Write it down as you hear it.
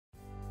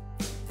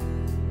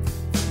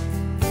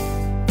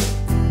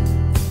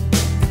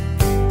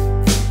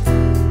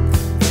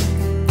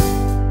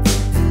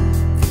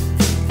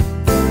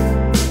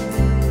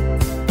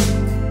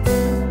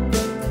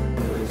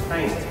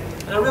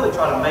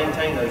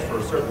this for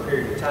a certain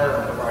period of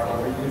time before I can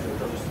reuse it,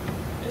 because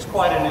it's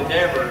quite an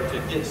endeavor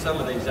to get some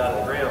of these out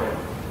of the ground,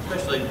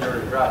 especially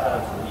during dry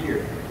times of the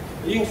year.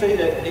 But you can see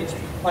that each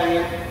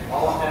plant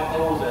all have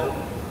holes in them,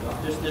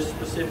 not just this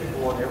specific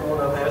one. Every one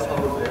of them has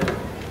holes in it.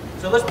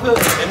 So let's put,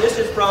 and this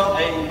is from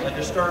a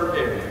disturbed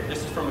area.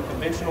 This is from a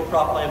conventional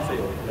cropland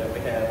field that we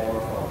have on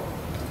our farm.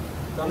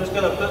 So I'm just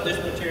going to put this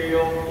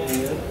material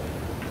in.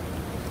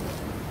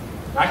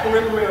 I can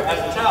remember as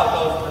a child,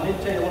 because I need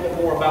to tell you a little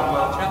bit more about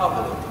my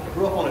childhood. I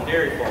grew up on a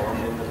dairy farm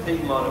in the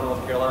Piedmont of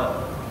North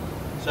Carolina.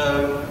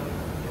 So,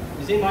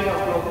 is anybody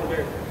else grow up on a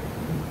dairy farm?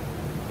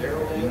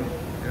 Daryl did?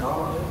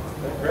 No?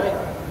 Great.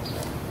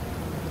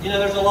 You know,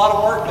 there's a lot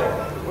of work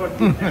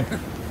there.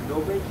 No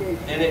vacation.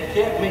 And it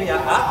kept me,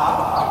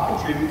 I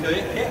contribute to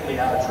it, it kept me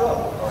out of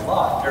trouble a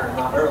lot during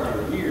my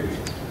earlier years.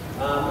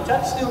 Which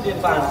I still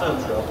did find some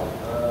trouble.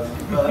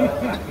 But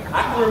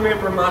I can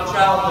remember my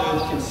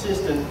childhood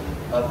consistent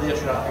of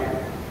this right here.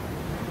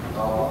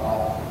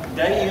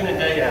 Day in and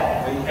day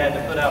out, we had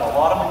to put out a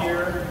lot of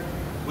manure.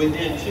 We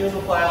then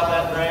chisel plow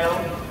that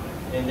ground,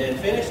 and then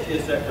finish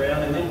disc that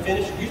ground, and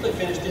then usually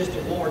finish disc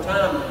it one more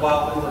time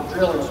while we were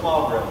drilling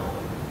small ground.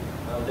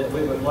 That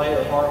we would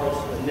later harvest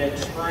the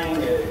next spring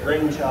at a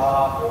green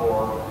chop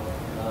or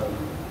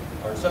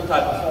some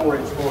type of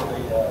forage for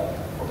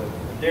the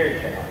dairy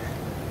cows.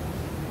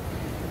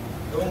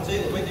 Go ahead and see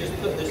that we just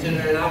put this in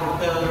there, and I would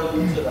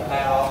come to the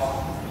house.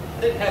 I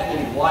didn't have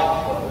any white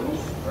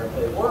clothes, or if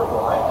they were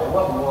white, they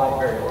wasn't white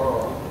very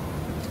long.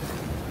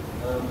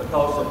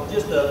 Because of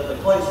just the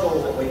clay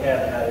soils that we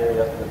have in that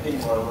area up in the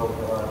Piedmont of North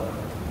Carolina.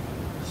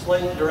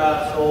 Slate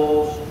derived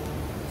soils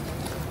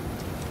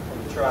from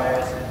the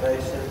Triassic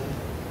Basin.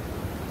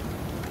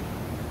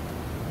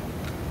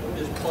 I'm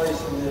just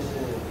placing this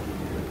in here.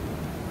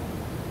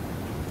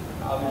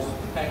 I'll just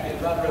pack it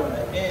right around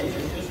the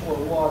edges, just where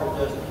water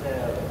doesn't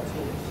have a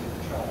tendency to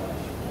try to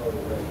flow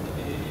around the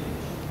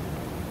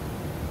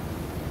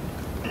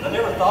edge. I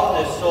never thought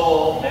of this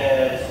soil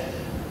as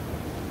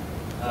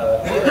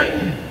anything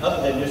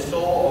other than just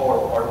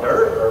soil or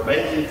dirt, or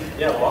maybe,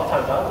 yeah, a lot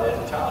of times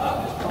as a child, I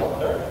just call it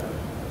dirt.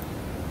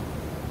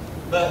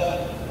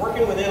 But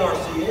working with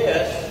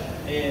NRCS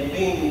and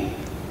being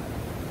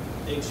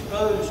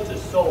exposed to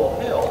soil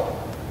health,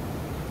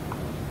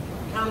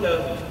 kind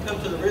of come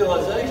to the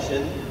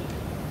realization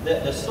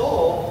that the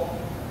soil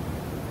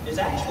is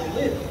actually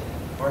living,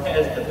 or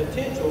has the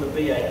potential to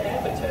be a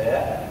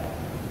habitat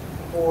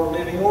for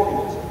living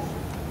organisms.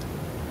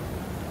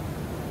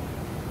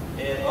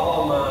 And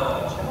all of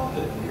my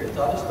childhood years,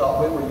 I just thought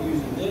we were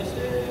using this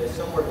as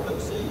somewhere to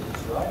put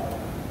seeds, right?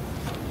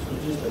 This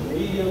was just a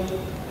medium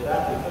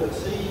that I could put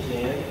seeds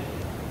in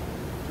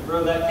to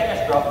grow that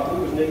cash crop that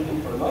we was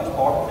needing for the most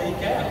part to feed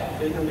cows,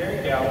 feed them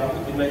dairy cows,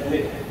 we could make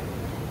milk.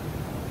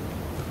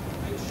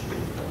 Which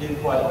I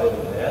did quite a bit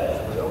of that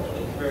as well. I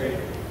didn't very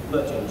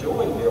much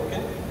enjoy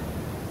milking,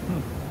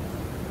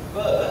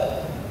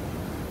 but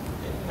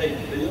it paid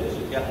the bills,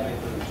 it got me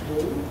through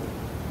school.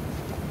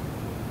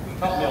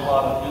 Taught me a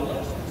lot of good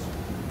lessons.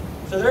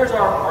 So there's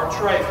our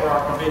tray for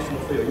our conventional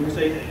field. You can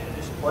see,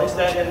 just place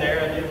that in there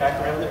and then back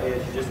around the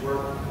edge, just where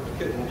it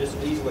couldn't just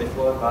easily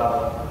flood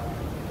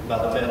by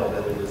the metal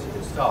that it is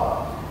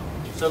installed.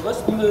 So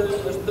let's put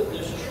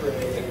this tray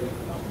here.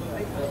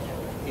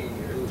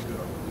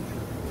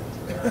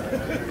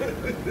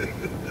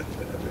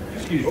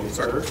 Excuse me,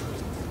 sir.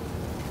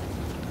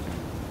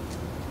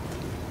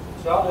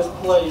 So I'll just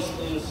place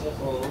this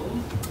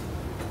on.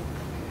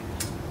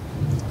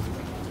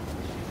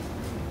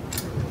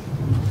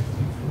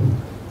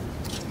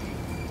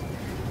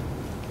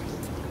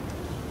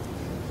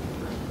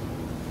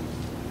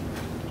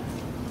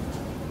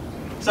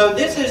 So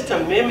this is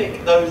to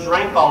mimic those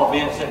rainfall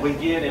events that we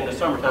get in the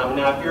summertime.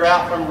 Now, if you're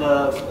out from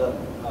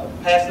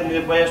past the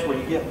Midwest where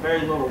you get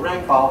very little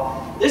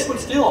rainfall, this would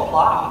still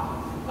apply.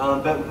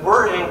 But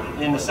we're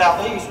in the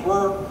southeast,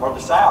 or the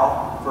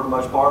south for the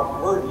most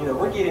part.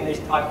 We're getting these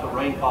types of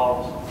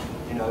rainfalls,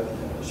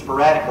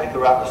 sporadically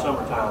throughout the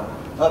summertime,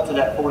 up to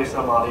that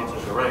 40-some odd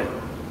inches of rain.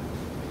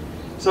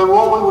 So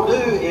what we will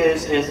do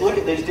is look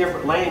at these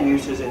different land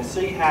uses and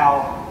see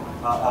how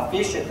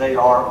efficient they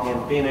are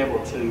in being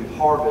able to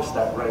harvest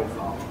that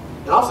rainfall.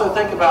 And also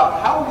think about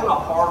how we're going to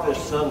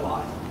harvest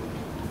sunlight.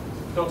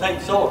 It's going to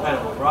take solar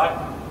panels, right?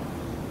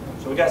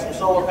 So we got some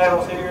solar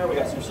panels here, we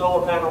got some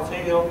solar panels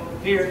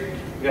here,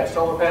 we got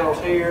solar panels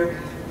here.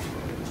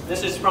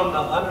 This is from the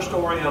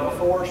understory of a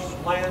forest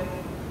land.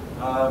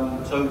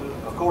 So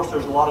of course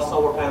there's a lot of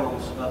solar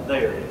panels up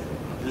there.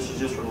 This is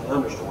just from the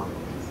understory.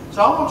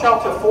 So I want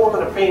y'all to form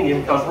an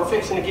opinion, because we're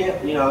fixing to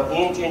get,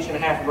 inch and a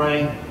half of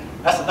rain.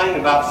 That's the thing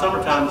about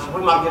summertime, is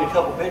we might get a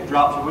couple big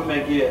drops, or we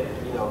may get,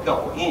 a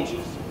couple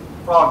inches.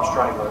 Frog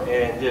strangler,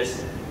 and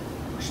just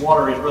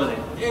water is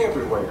running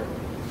everywhere.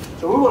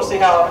 So we want to see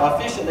how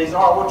efficient these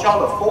are. I want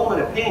y'all to form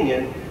an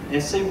opinion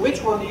and see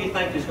which one do you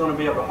think is going to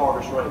be able to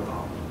harvest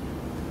rainfall.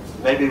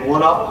 Maybe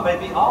one of them,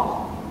 maybe all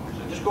of them.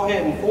 So just go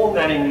ahead and form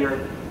that in your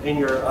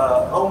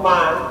own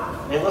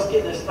mind, and let's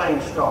get this thing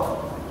started.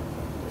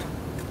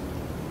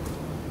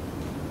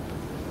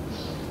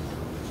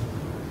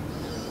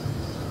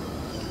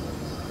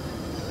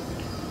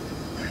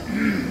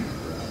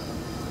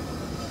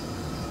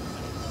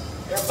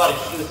 everybody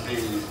should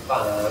be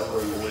fine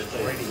where you're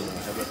standing.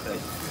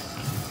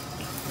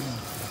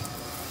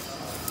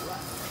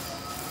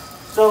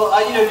 So,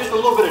 you know, just a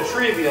little bit of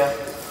trivia.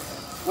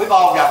 We've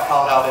all got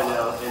caught out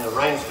in a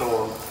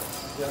rainstorm.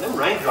 You know, them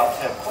raindrops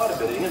have quite a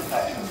bit of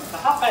impact. So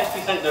how fast do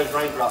you think those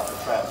raindrops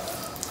are traveling?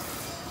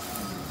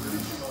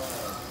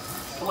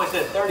 Somebody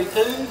said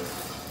 32,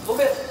 a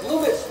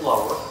little bit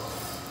slower.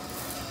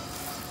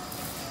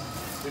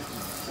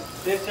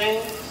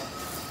 15,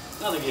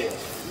 another guess.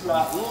 You're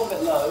right, a little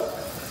bit low.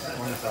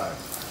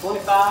 25.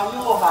 25,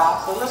 you're a little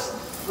high. So let's,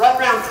 right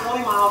around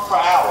 20 miles per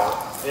hour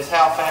is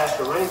how fast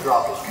a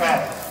raindrop is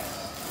traveling.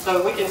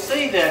 So we can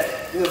see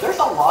that, you know, there's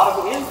a lot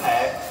of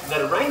impact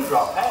that a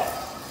raindrop has.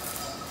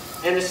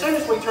 And as soon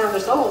as we turn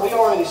this on, we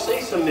already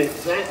see some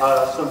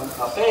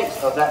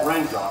effects of that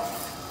raindrop.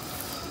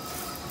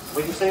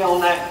 We can see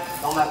on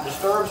that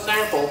disturbed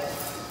sample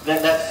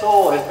that that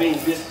soil is being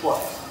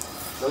displaced.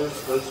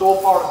 Those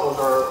soil particles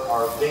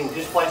are being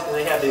displaced and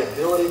they have the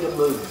ability to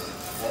move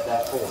at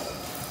that point.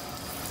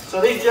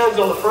 So these jugs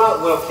on the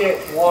front will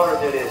catch water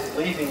that is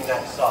leaving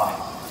that site.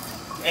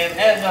 And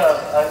as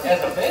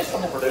a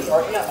vegetable producer,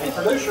 or a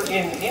producer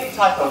in any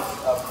type of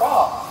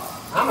crop,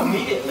 I'm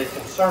immediately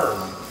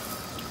concerned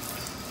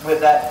with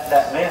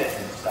that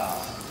management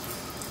style.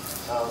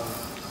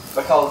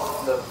 Because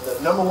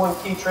the number one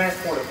key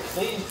transport of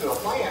disease to a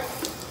plant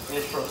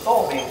is from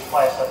soil being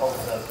splashed up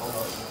onto the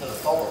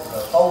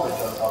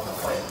foliage of the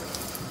plant.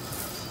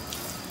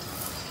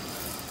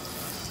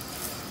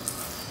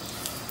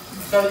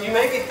 So you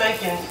may be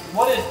thinking,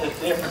 what is the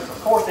difference?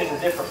 Of course, these are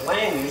different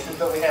land uses,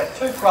 but we have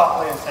 2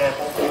 cropland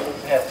samples,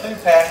 we have 2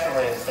 pasture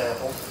land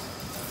samples,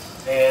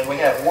 and we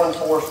have 1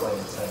 forest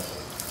land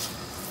sample.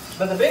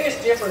 But the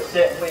biggest difference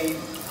that we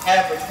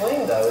have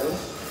between those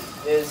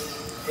is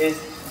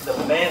the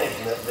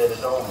management that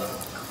is on them.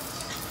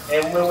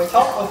 And when we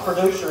talk with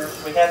producers,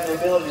 we have the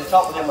ability to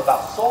talk with them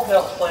about soil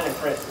health planning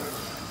principles.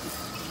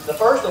 The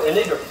first one, and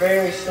these are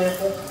very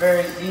simple,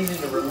 very easy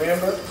to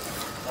remember,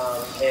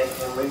 and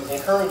we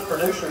encourage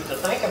producers to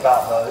think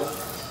about those.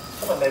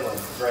 Somebody may want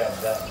to grab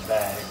that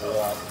bag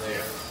right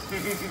there.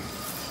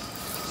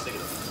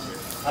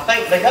 I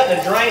think they got the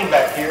drain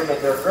back here,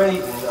 but their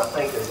grating, I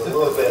think, is a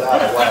little bit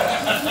out of whack.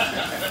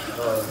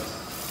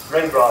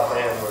 Drain rod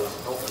man was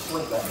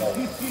asleep that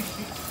day.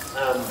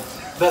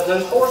 But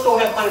those 4 soil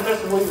health planning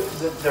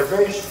principles, they're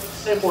very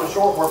simple and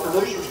short, where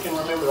producers can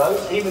remember those.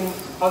 Even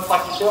folks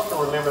like yourself can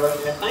remember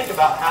those and think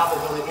about how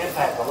they're going to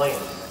impact the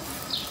land.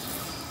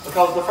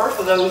 Because the first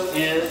of those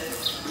is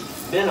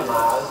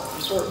minimize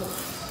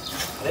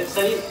disturbance. I didn't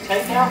say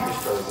take out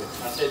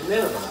disturbance. I said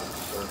minimize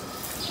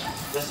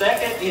disturbance. The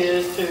second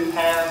is to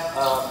have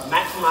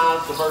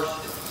maximize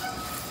diversity.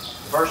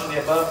 Diversity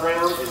above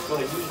ground is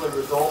going to usually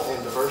result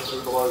in diversity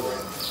below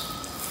ground.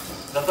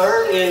 The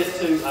third is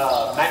to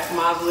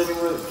maximize living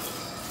roots.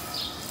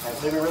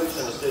 Have living roots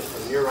in the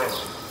system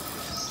year-round.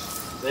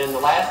 Then the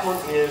last one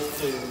is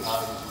to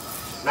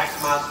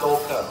maximize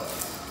soil cover.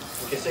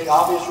 You can see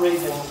obvious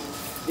reasons.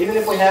 Even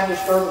if we have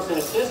disturbance in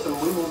the system,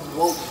 we will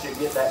want to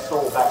get that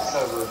soil back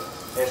covered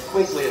as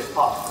quickly as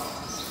possible.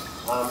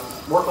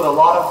 Work with a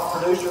lot of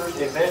producers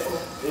in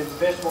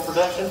vegetable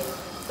production.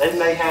 They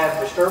may have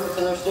disturbance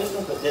in their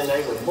systems, but then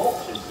they would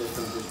mulch these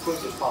systems as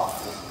quick as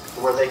possible to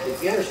where they can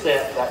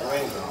intercept that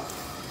raindrop.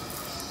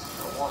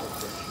 Water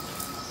pressure.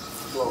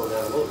 Slow it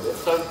down a little bit.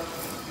 So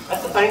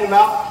that's the thing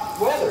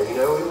about weather. You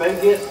know, we may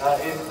get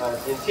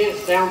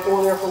intense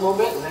downpour there for a little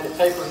bit, and then it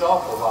tapers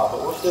off for a while, but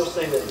we'll still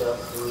see that the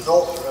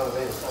results are going to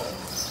be the same.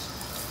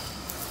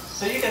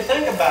 So you can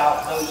think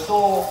about those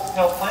soil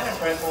health planning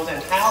principles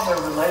and how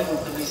they're related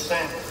to these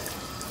samples.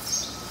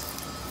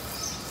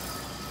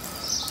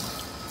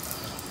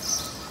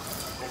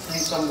 And see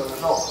some of the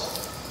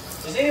results.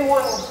 Is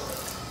anyone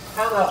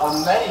kind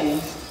of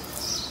amazed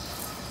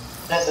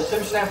that the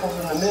 2 samples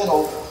in the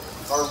middle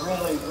are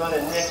really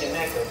running neck and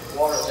neck of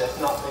water that's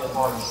not being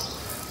harvested?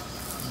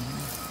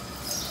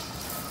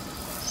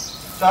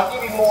 So I'll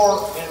give you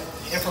more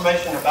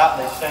information about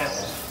these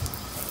samples.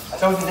 I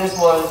told you this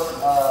was,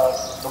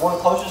 the one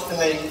closest to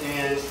me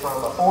is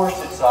from a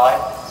forested site.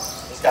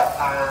 It's got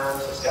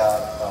pines, it's got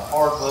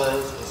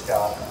hardwoods, it's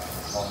got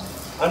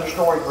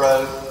understory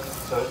growth.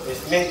 So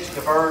it's mixed,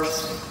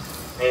 diverse,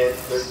 and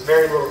there's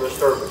very little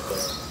disturbance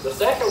there. The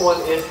second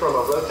one is from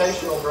a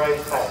rotational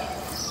graze pasture.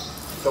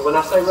 So when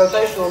I say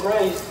rotational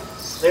graze,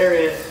 there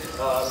is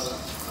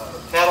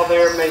cattle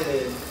there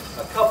maybe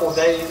a couple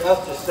days,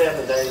 up to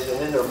 7 days, and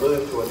then they're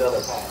moved to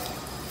another pasture.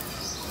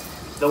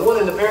 The one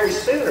in the very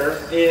center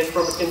is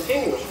from a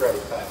continuous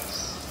graze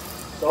pasture.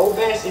 So old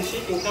Bessie,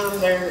 she can come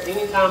there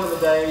any time of the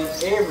day,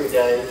 every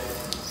day,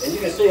 and you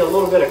can see a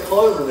little bit of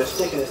clover that's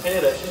sticking its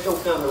head up. She's going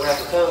to come and wrap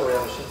her tongue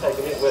around and she's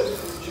taking it with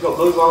her. She's going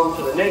to move on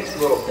to the next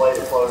little blade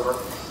of clover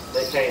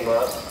that came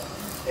up.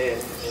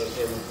 And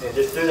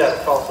just do that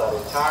across that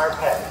entire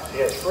paddock. She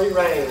has free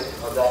reign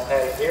of that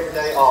paddock every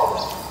day, all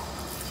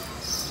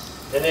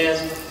day. And then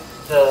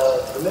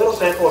the middle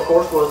sample, of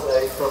course, was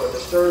from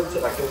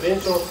a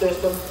conventional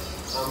system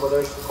where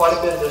there's quite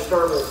a bit of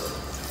disturbance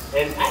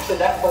And actually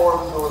that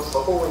farm,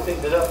 before we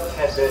picked it up,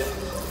 had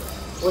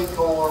vegetables, sweet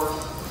corn,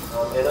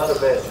 and other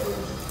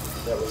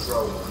vegetables that was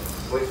grown.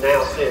 We've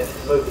now since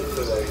moved it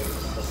to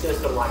a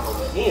system like on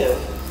the end,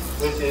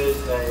 which is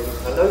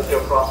a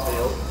no-till crop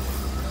field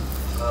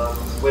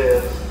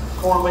with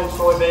corn, wheat,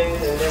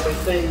 soybeans, and then we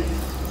see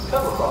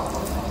cover crop.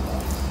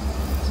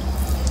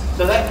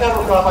 So that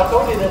cover crop, I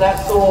told you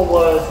that soil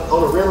was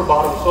on a river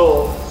bottom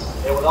soil,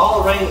 and with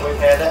all the rain we've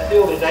had, that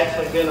field has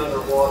actually been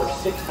underwater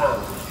 6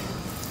 times this year.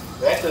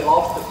 We actually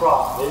lost the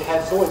crop. It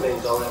had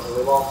soybeans on it, but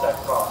we lost that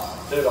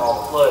crop due to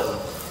all the flooding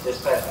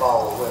this past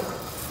fall and winter.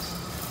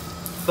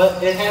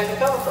 But it has a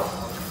cover crop.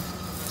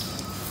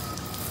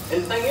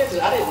 And the thing is,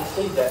 I didn't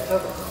seed that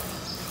cover crop.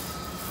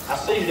 I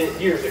seeded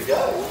it years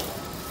ago,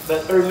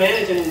 but through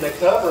managing the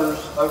covers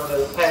over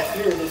the past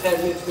years, it's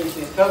had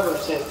mid-species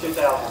covers since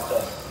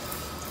 2007.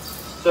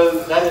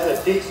 So that is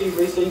a Dixie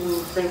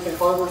reseeding crimson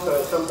clover, so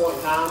at some point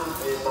in time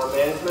in my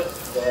management,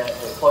 that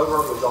the clover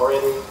was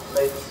already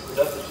made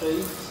productive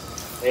seed,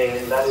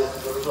 and that is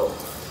the result.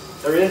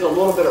 There is a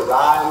little bit of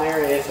rye in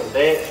there and some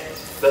vetch,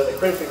 but the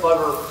crimson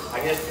clover,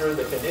 I guess through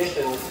the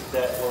conditions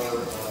that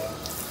were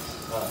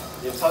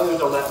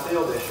imposed on that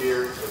field this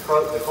year, the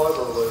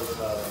clover was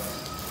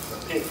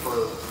picked for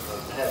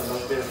to have the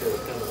most benefit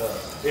of coming up,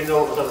 even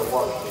though it was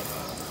underwater.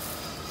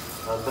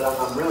 But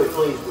I'm really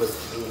pleased with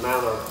the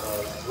amount of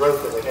growth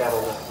that we have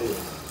on that field.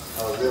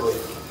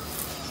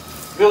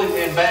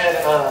 Really in bad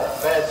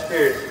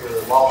spirits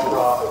with a lost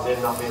crop and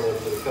then not being able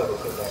to get the cover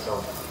put back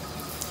on.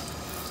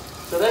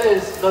 So that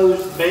is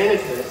those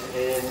managements,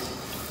 and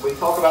we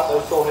talk about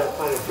those soil health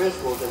planning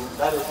principles, and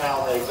that is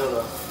how they're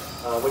gonna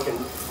we can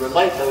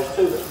relate those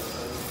to them.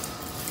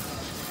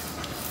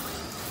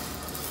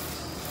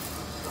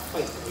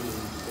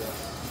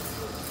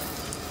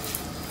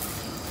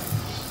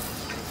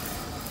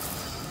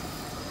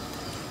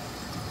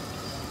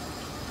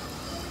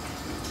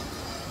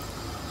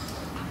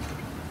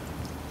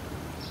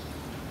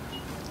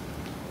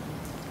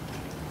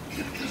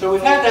 So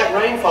we've had that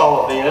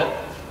rainfall event,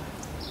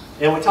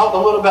 and we talked a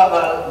little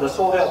about the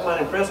soil health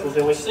planning principles,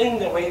 and we've seen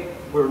that we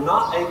were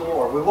not able,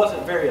 or we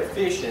wasn't very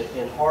efficient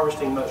in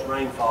harvesting much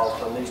rainfall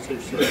from these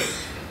two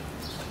systems.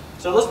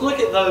 So let's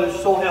look at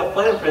those soil health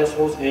planning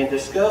principles and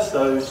discuss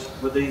those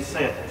with these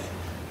samples.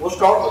 We'll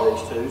start with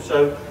these two.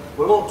 So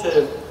we want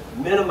to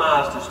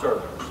minimize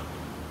disturbance.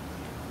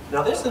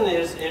 Now this one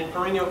is in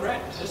perennial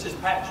grass. This is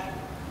pasture.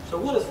 So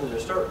what is the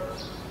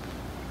disturbance?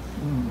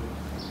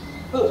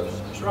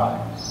 Hooves, that's right.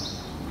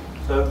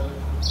 So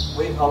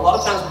a lot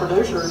of times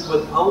producers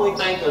would only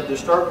think of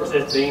disturbance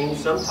as being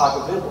some type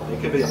of implement.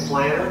 It could be a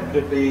planter, it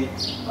could be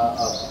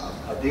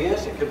a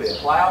disc, it could be a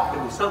plow, it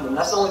could be something.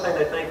 That's the only thing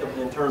they think of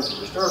in terms of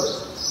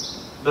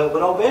disturbance. But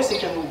when old Bessie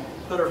can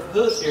put her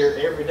hooves here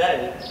every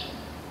day,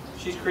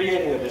 she's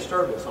creating a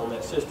disturbance on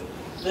that system.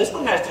 This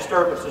one has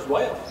disturbance as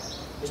well.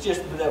 It's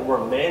just that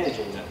we're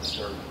managing that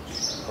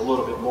disturbance a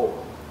little bit more,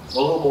 a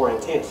little more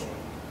intensely.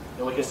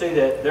 And we can see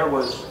that there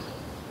was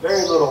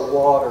very little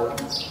water,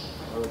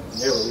 or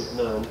nearly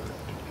none,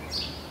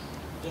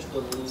 just a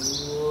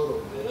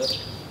little bit,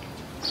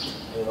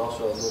 and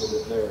also a little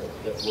bit there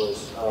that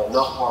was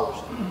not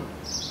harvested.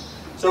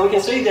 So we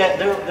can see that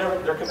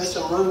there can be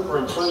some room for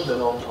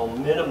improvement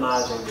on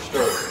minimizing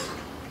disturbance.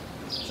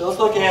 So let's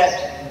look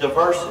at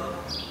diversity,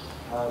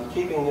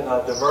 keeping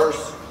a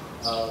diverse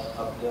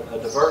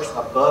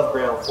above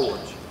ground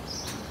forage.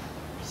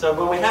 So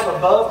when we have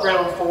above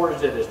ground forage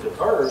that is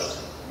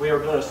diverse, we are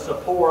going to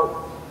support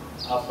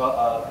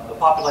the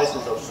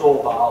populations of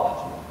soil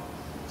biology.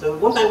 So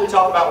one thing we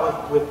talk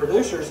about with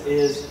producers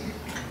is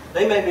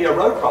they may be a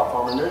row crop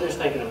farmer and they're just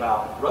thinking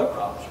about row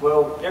crops.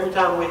 Well, every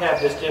time we have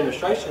this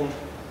demonstration,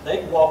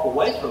 they walk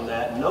away from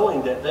that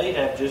knowing that they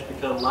have just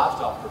become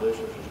livestock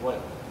producers as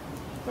well,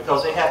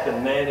 because they have to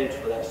manage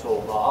for that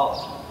soil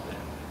biology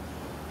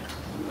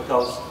now.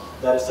 Because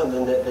that is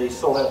something that the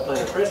soil health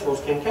planning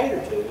principles can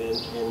cater to,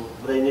 and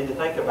they need to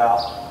think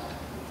about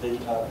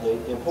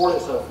the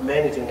importance of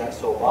managing that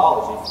soil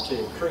biology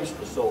to increase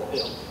the soil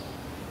health.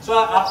 So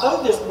I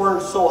throw this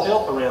word soil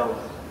health around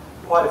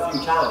quite a few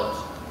times.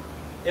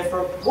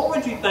 What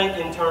would you think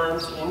in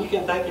terms, and you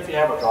can think if you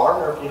have a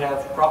garden or if you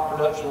have crop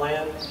production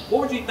land,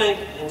 what would you think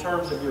in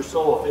terms of your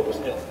soil if it was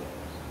healthy?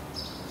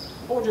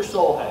 What would your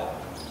soil have?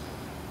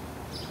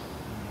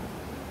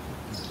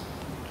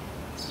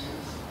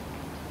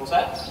 What's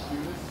that?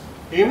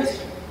 Humus.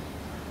 Humus?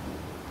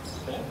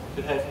 Okay.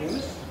 Could have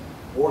humus.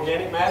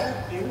 Organic matter,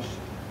 humus.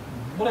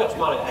 What else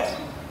might it have?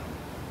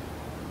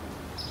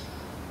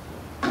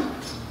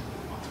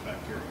 Lots of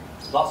bacteria.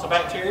 Lots of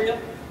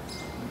bacteria?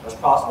 That's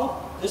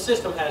possible. This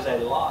system has a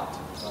lot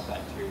of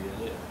bacteria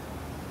in it.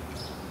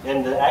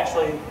 And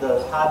actually,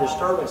 the high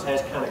disturbance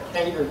has kind of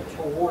catered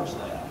towards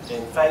that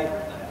and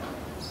favored that.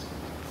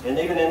 And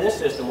even in this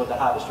system with the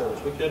high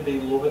disturbance, we could be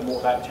a little bit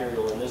more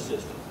bacterial in this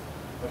system,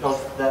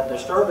 because that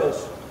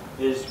disturbance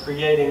is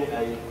creating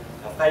a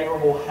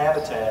favorable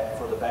habitat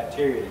for the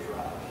bacteria to thrive.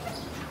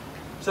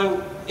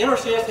 So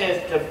NRCS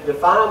has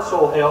defined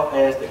soil health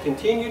as the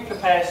continued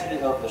capacity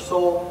of the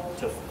soil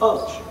to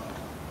function.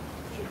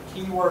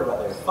 key word right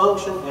there,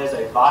 function as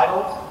a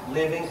vital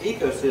living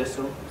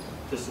ecosystem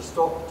to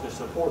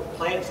support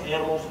plants,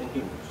 animals, and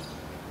humans.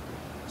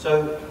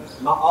 So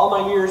all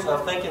my years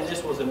of thinking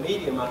this was a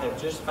medium, I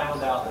have just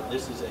found out that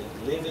this is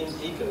a living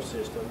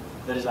ecosystem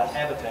that is a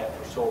habitat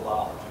for soil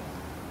biology.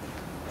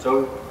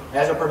 So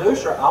as a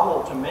producer, I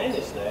want to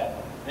manage that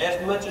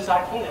as much as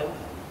I can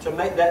to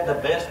make that the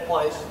best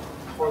place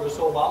for the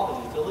soil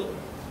biology to live.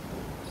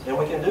 And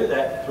we can do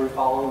that through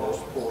following those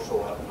 4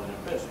 soil health planning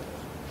principles.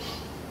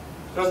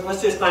 Because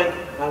let's just think,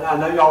 I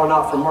know y'all are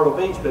not from Myrtle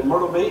Beach, but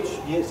Myrtle Beach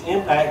gets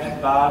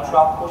impacted by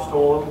tropical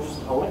storms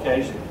on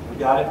occasion. We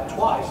got it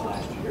twice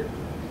last year.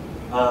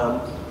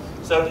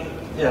 So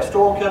a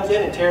storm comes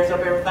in and tears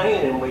up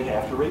everything, and we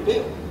have to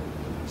rebuild.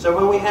 So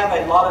when we have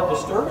a lot of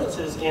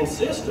disturbances in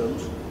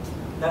systems,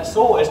 that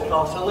soil is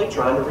constantly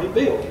trying to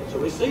rebuild. So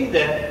we see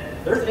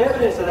that there's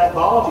evidence of that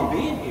biology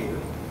being here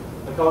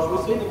because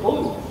we see the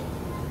glues.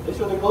 These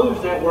are the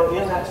glues that were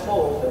in that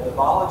soil that the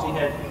biology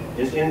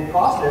is in the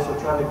process of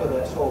trying to put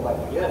that soil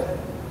back together.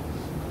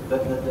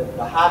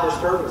 The high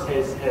disturbance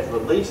has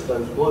released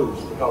those glues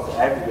because the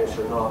aggregates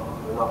are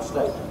not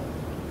stable.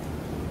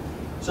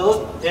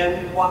 So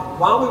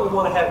why we would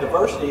want to have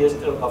diversity is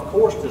to, of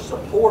course, to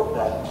support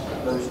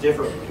those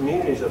different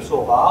communities of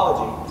soil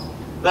biology.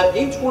 But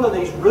each one of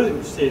these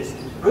root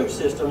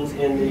systems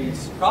in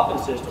these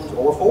cropping systems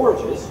or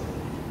forages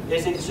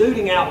is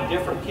exuding out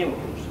different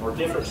chemicals or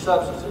different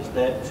substances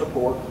that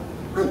support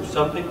roots.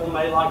 Some people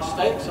may like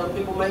steak, some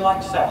people may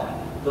like salad.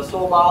 The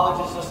soil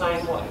biology is the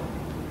same way.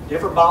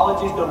 Different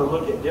biology is going to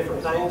look at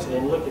different things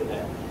and look at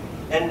that.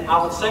 And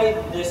I would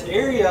say this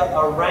area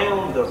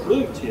around the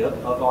root tip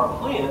of our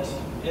plants,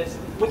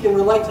 we can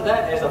relate to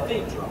that as a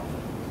feed trough.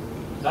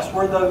 That's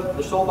where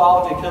the soil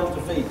biology comes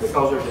to feed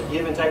because there's a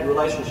give and take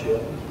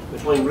relationship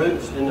between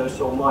roots and those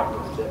soil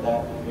microbes at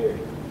that area.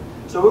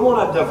 So we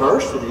want a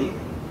diversity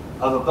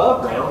of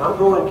above ground. I'm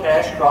growing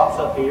cash crops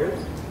up here,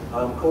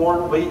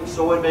 corn, wheat,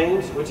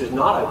 soybeans, which is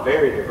not a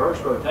very diverse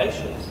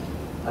rotation.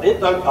 I did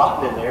throw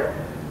cotton in there,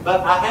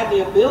 but I have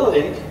the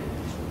ability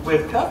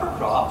with cover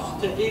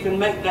crops to even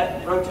make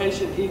that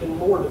rotation even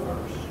more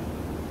diverse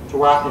to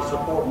where I can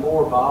support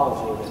more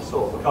biology in that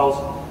soil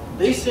because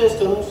these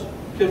systems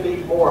could be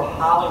more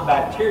highly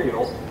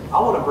bacterial.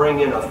 I want to bring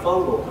in a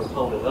fungal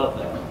component of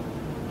that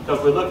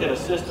because we look at a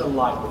system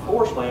like the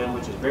forest land,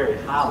 which is very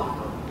highly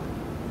fungal.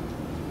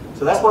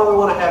 So that's why we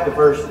want to have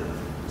diversity.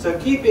 So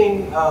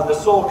keeping the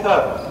soil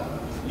covered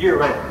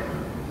year-round.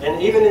 And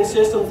even in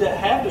systems that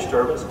have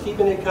disturbance,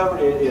 keeping it covered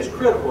is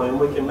critical, and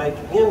we can make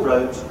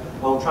inroads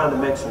on trying to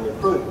make some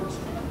improvements.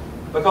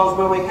 Because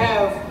when we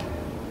have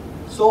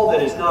soil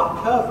that is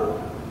not covered,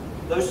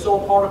 those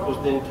soil particles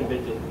then can be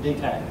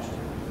detached.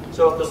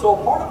 So if the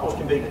soil particles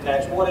can be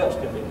detached, what else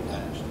can be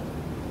detached?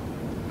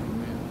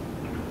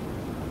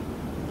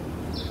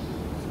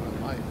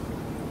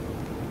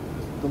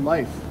 The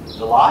life.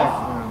 The life?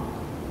 Yeah.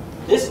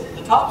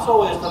 The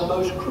topsoil is the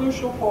most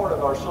crucial part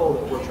of our soil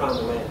that we're trying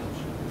to manage.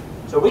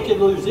 So we could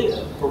lose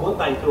it, for one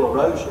thing, through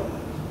erosion.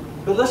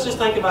 But let's just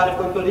think about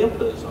if we put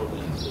inputs on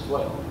this as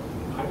well.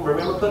 I can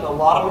remember putting a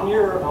lot of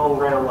manure on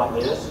ground like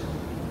this,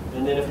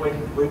 and then if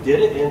we did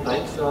it in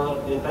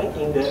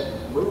thinking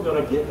that we were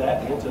going to get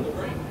that into the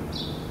ground.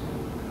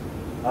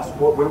 That's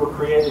what we were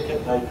creating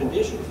a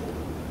condition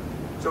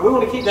for. So we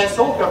want to keep that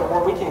soil covered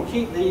where we can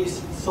keep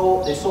these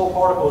soil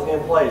particles in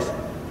place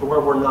to where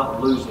we're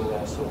not losing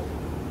that soil.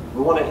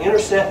 We want to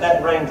intercept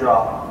that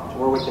raindrop to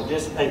where we can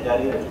dissipate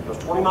that energy because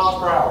 20 miles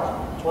per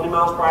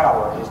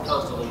hour is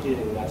constantly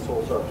hitting that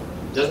soil surface.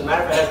 It doesn't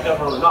matter if it has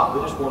cover on or not,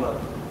 we just want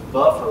to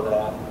buffer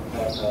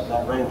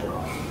that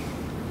raindrop.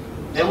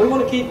 And we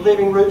want to keep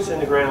living roots in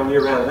the ground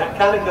year-round. And that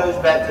kind of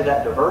goes back to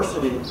that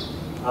diversity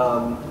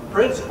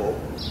principle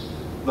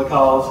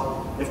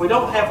because if we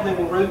don't have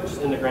living roots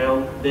in the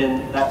ground,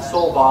 then that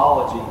soil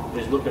biology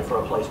is looking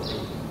for a place to be.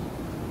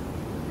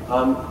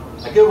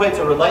 A good way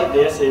to relate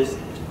this is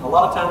a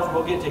lot of times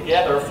we'll get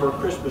together for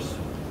Christmas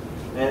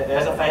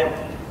as a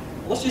family.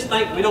 Let's just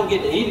think we don't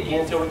get to eat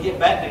again until we get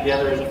back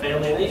together as a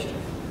family on Easter.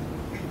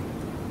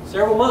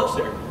 Several months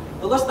there.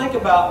 But let's think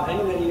about,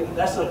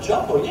 that's a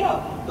chuckle,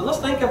 yeah. But let's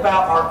think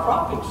about our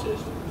cropping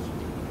systems.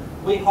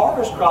 We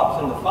harvest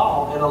crops in the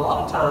fall, and a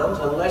lot of times,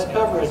 unless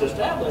cover is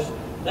established,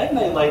 they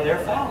may lay their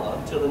fallow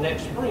until the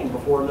next spring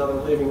before another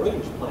living root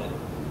is planted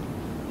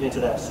into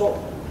that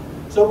soil.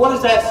 So what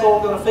is that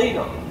soil going to feed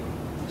on?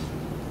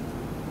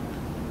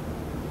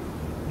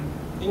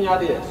 Any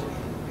ideas?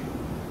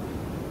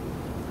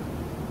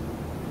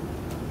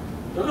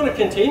 They're going to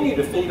continue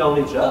to feed on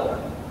each other.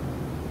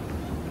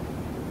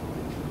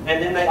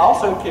 And then they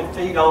also can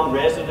feed on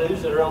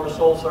residues that are on the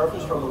soil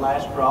surface from the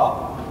last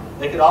crop.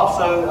 They could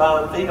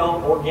also feed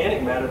on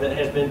organic matter that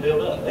has been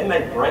built up. They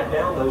may break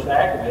down those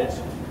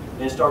aggregates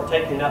and start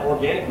taking that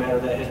organic matter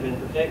that has been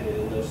protected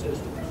in those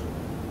systems.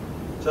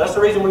 So that's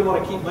the reason we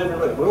want to keep living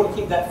roots. We want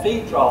to keep that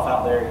feed trough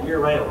out there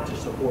year-round to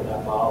support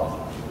that biology.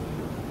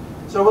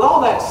 So with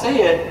all that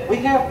said, we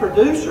have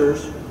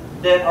producers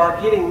that are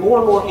getting more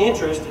and more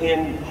interest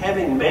in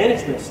having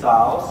management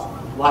styles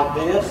like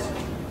this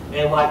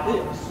and like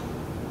this.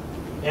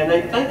 and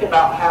they think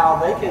about how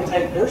they can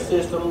take their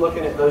system,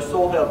 looking at those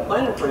soil health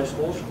planning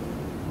principles,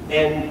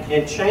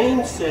 and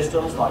change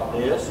systems like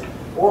this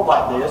or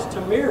like this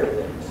to mirror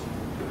this.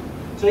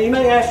 So you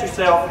may ask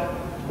yourself,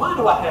 why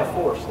do I have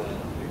forest land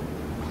up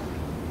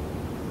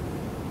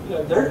here? You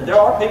know, there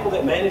are people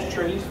that manage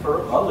trees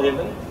for a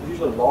living,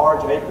 usually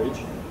large acreage,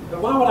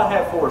 but why would I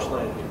have forest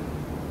land here?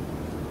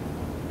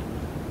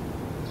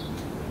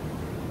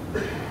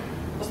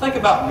 Let's think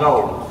about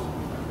goals.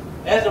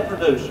 As a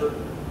producer,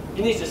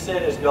 he needs to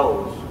set his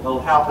goals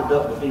on how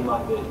productive he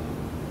might be.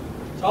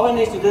 So all he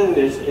needs to do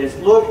is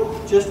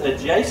look just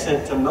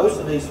adjacent to most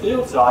of these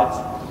field sites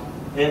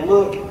and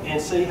look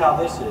and see how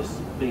this is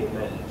being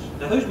managed.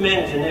 Now, who's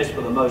managing this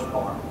for the most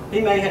part?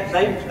 They may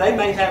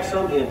have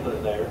some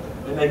input there.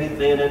 They may be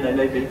thinning, they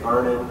may be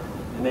burning,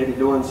 they may be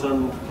doing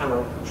some kind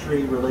of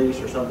tree release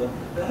or something.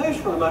 But who's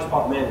for the most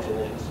part managing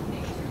this?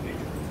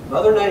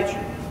 Mother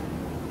Nature.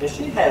 And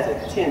she has a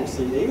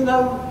tendency, even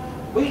though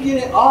we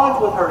get at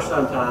odds with her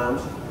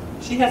sometimes,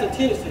 she has a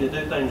tendency to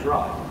do things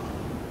right.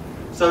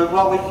 So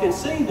while we can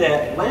see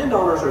that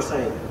landowners are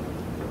saying,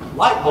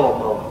 light bulb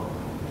moment,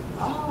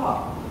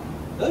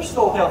 those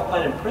soil health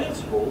planning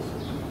principles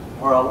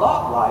are a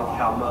lot like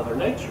how Mother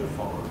Nature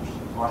farms,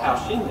 or how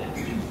she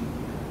manages.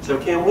 So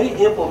can we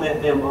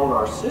implement them on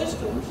our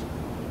systems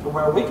to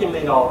where we can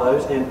meet all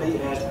those and be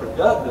as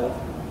productive,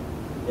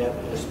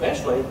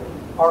 especially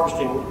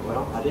harvesting,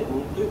 well, I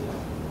didn't do that,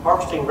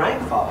 harvesting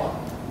rainfall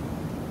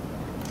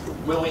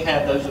when we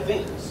have those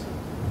events.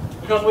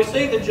 Because we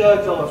see the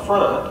jugs on the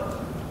front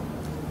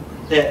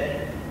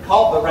that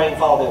caught the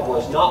rainfall that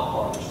was not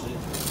harvested,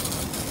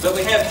 but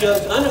we have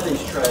jugs under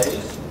these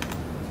trays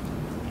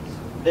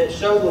that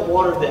show the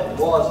water that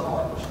was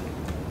harvested.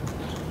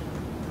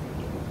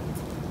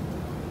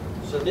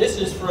 So this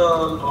is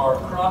from our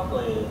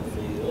cropland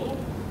field.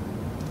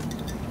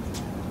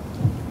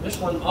 This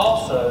one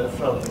also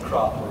from the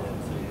cropland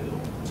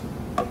field.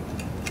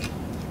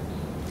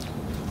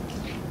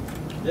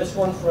 This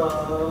one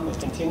from the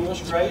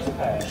continuous grazed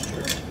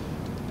pasture.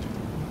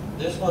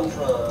 This one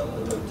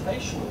from the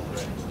rotational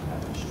grazed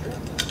pasture.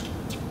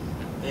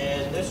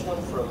 And this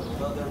one from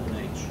Mother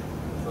Nature,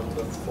 from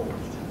the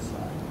forested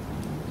side.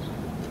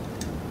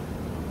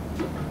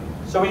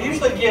 So we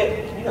usually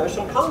get, you know,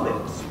 some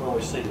comments when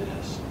we see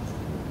this.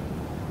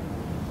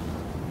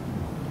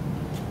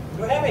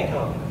 Do we have any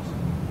comments?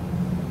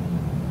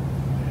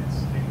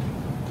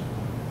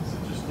 Is it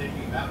just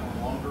taking that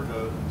one longer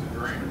to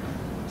drain?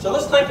 So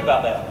let's think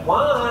about that.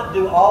 Why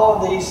do all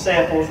of these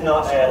samples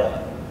not add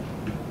up?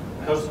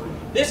 Because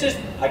this is,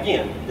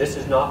 again, this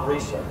is not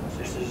research.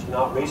 This is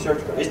not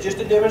research. It's just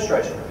a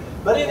demonstration.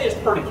 But it is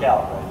pretty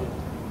calibrated.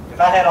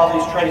 If I had all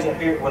these trays up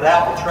here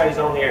without the trays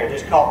on here and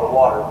just caught the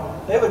water,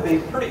 they would be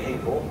pretty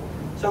equal.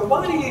 So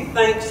why do you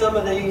think some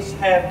of these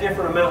have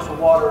different amounts of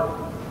water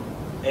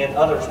and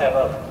others have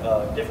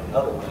different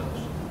other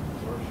amounts?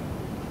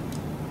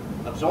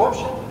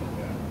 Absorption?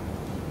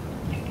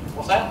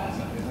 What's that?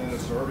 Isn't it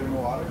absorbing the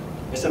water?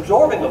 It's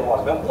absorbing the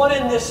water. But what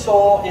in this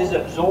soil is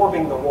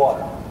absorbing the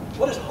water?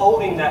 What is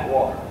holding that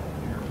water?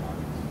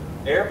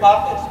 Air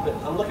pockets? But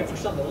I'm looking for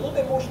something a little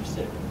bit more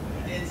specific.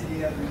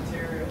 Density of the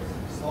materials,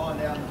 slowing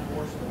down the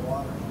force of the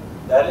water.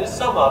 That is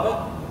some of it.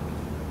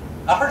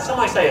 I heard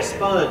somebody say a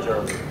sponge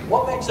earlier.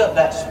 What makes up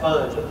that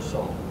sponge of the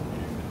soil?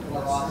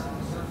 Porosity,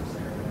 surface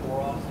area.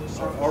 Porosity,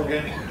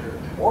 Organic material.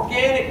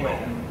 Organic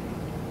matter.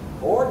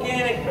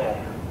 Organic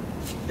matter.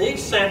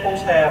 These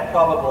samples have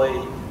probably,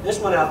 this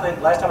one I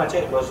think last time I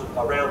checked was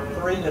around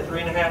 3 to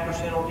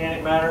 3.5%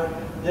 organic matter.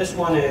 This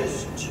one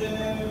is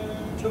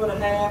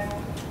 2.5.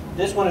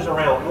 This one is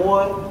around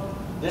 1.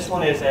 This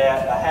one is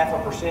at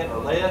 0.5% or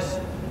less.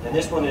 And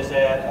this one is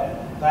at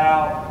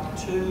about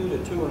 2 to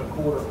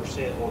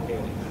 2.25%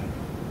 organic matter.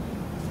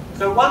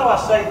 So why do I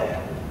say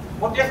that?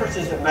 What difference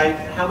does it make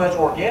how much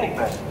organic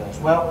matter does?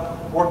 Well,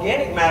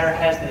 organic matter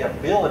has the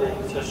ability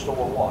to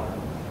store water.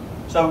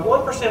 So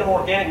 1% of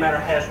organic matter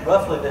has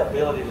roughly the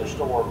ability to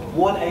store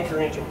 1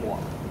 acre-inch of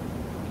water.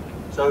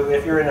 So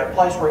if you're in a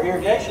place where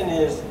irrigation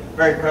is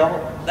very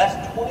prevalent, that's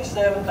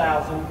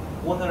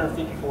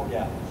 27,154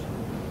 gallons.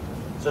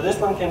 So this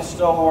one can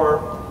store,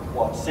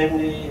 what,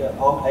 70,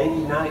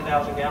 80,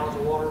 90,000 gallons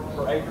of water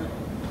per acre.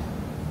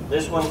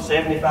 This one,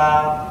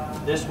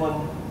 75. This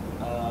one,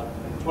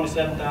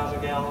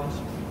 27,000 gallons.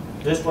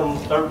 This one,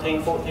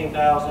 13,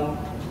 14,000.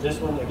 This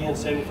one, again,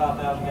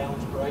 75,000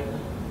 gallons per acre.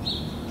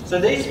 So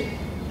these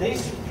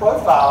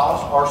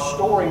profiles are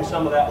storing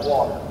some of that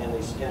water in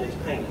these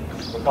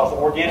paintings because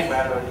organic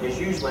matter is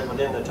usually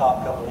within the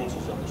top couple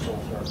inches of the soil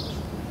surface.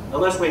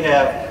 Unless we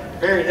have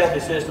very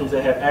healthy systems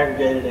that have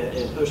aggregated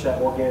and pushed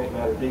that organic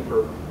matter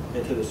deeper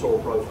into the soil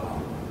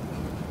profile.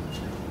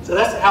 So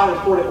that's how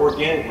important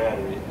organic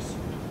matter is.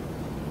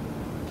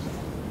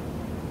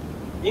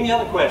 Any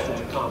other questions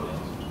or comments?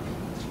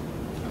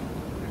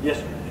 Yes,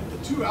 sir. The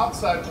two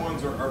outside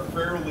ones are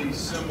fairly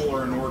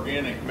similar in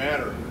organic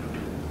matter.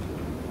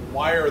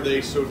 Why are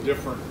they so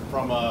different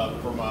from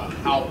a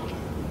how?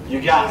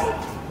 You got it.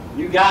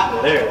 You got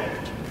me there.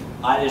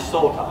 It's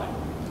soil type.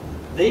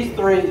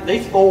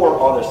 These four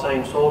are the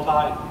same soil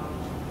type.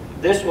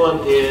 This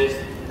one is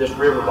this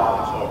river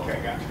bottom.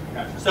 Okay,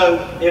 gotcha. So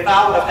if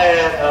I would have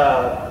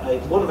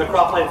had one of the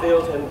cropland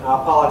fields, and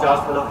I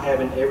apologize for not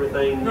having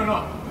everything. No,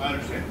 I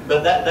understand.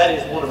 But that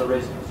is one of the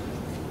reasons.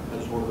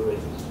 That is one of the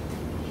reasons.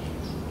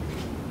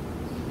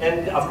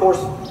 And of course,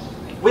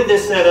 with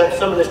this setup,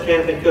 some of this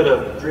canopy could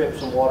have dripped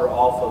some water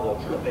off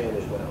of the pan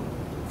as well.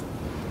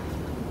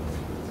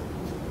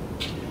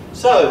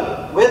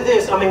 So with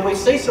this, I mean, we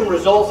see some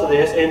results of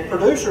this, and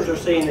producers are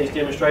seeing these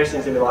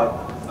demonstrations and be like,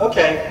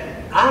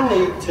 okay, I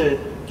need to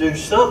do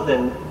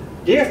something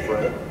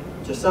different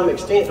to some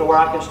extent to where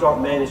I can start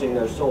managing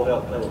those soil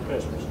health planning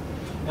principles.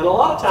 And a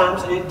lot of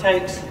times it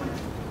takes,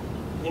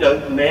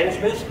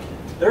 management.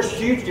 There's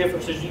huge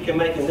differences you can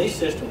make in these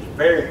systems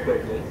very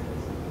quickly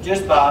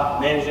just by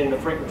managing the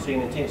frequency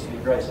and intensity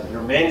of grazing.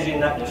 You're managing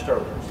that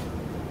disturbance.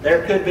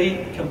 There could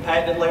be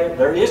compacted layers.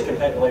 There is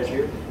compacted layers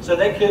here. So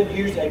they could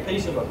use a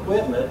piece of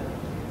equipment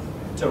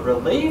to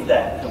relieve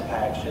that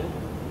compaction,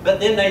 but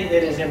then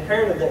it is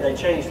imperative that they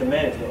change the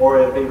management, or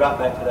it'll be right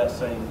back to that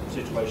same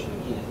situation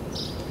again.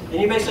 And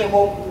you may say,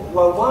 well,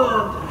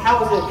 why? How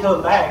does it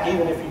come back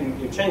even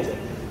if you change it?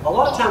 A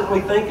lot of times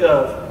we think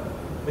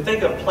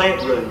of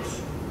plant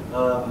roots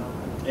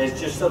as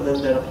just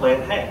something that a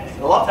plant has.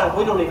 And a lot of times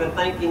we don't even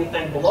think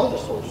anything below the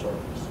soil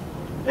surface.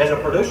 As a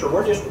producer,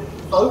 we're just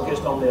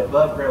focused on the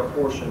above ground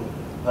portion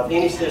of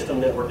any system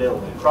that we're dealing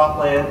with,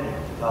 cropland,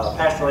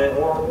 pasture land,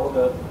 or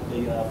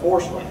the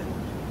forest land.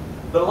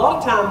 But a lot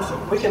of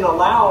times we can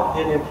allow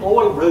and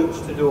employ roots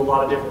to do a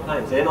lot of different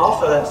things, and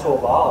also that soil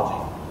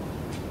biology.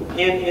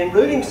 In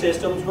rooting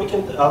systems, we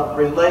can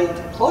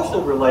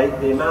closely relate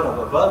the amount of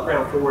above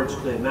ground forage to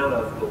the amount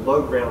of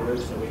below ground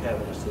roots that we have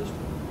in the system.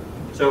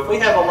 So if we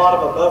have a lot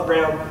of above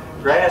ground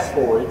grass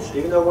forage,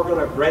 even though we're going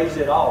to graze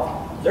it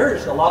off,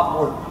 there's a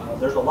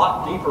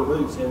lot deeper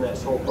roots in that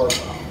soil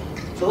profile.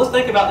 So let's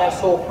think about that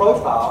soil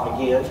profile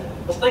again.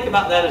 Let's think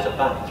about that as a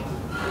bank.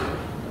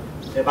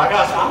 If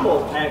I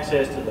want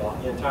access to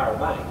the entire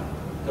bank,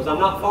 because I'm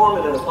not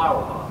farming in a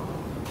flower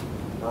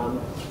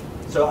pot.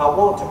 So I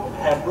want to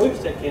have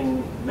roots that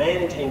can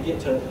manage and get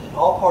to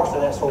all parts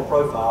of that soil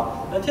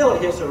profile until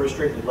it hits a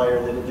restricted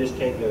layer that it just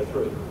can't go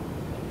through.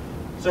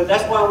 So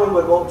that's why we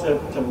would want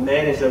to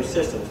manage those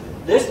systems.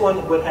 This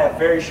one would have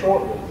very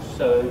short roots.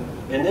 So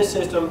in this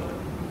system,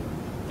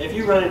 if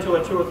you run into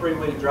a 2 or 3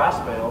 week dry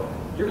spell,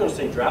 you're going to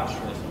see drought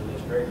stress on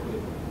this very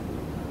quickly.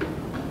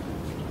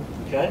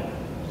 Okay?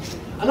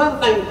 Another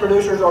thing that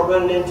producers are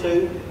running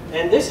into,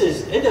 and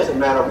it doesn't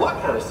matter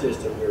what kind of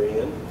system you're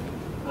in,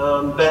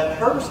 but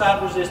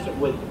herbicide-resistant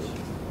weeds.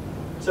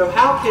 So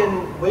how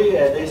can we,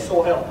 at these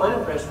soil health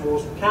planning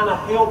principles, kind of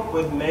help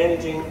with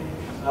managing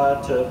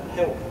to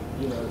help,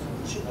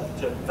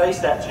 to face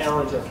that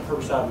challenge of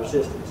herbicide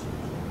resistance?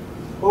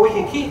 Well, we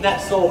can keep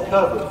that soil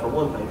covered for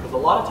one thing, because a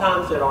lot of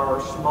times that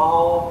our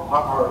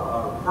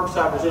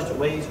herbicide-resistant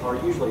weeds are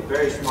usually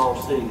very small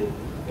seeded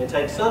and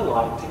take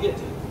sunlight to get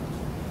to them.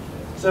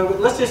 So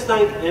let's just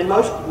think, in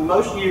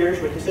most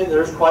years, we can see that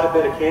there's quite a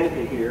bit of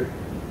canopy here,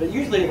 but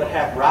usually it would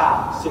have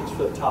rye 6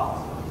 foot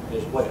tall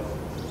as well.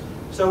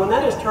 So when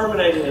that is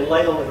terminated and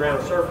laid on the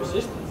ground surface,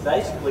 it's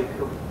basically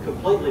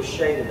completely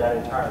shaded that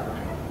entire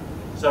ground.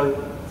 So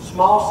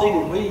small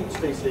seeded weed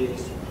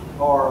species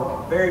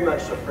are very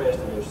much suppressed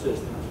in those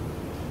systems.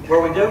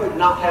 Where we do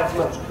not have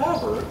much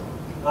cover,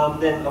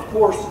 then of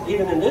course,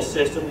 even in this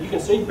system, you can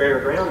see bare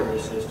ground in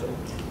this system,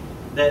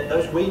 that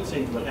those weed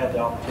seeds would have the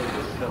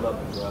opportunity to come up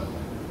and grow.